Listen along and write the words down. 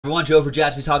Everyone, Joe for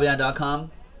JaspysHobbyland.com.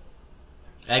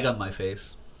 Egg on my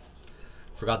face.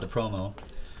 Forgot the promo.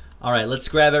 All right, let's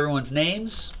grab everyone's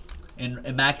names in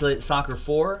Immaculate Soccer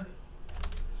 4.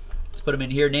 Let's put them in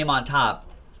here. Name on top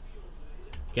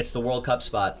gets the World Cup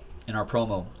spot in our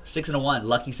promo. 6 and a 1,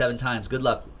 lucky 7 times. Good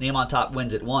luck. Name on top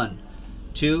wins it. 1,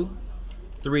 2,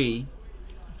 3,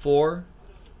 4,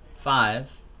 5,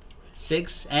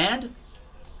 6, and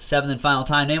 7th and final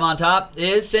time. Name on top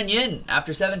is Sen Yin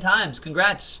after 7 times.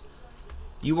 Congrats.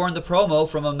 You were in the promo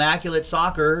from Immaculate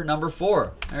Soccer number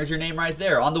 4. There's your name right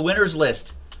there on the winners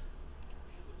list.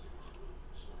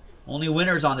 Only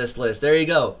winners on this list. There you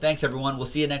go. Thanks, everyone. We'll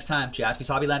see you next time.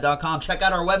 JaspysHobbyland.com. Check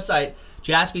out our website,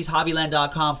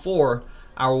 JaspysHobbyland.com, for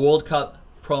our World Cup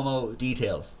promo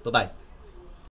details. Bye-bye.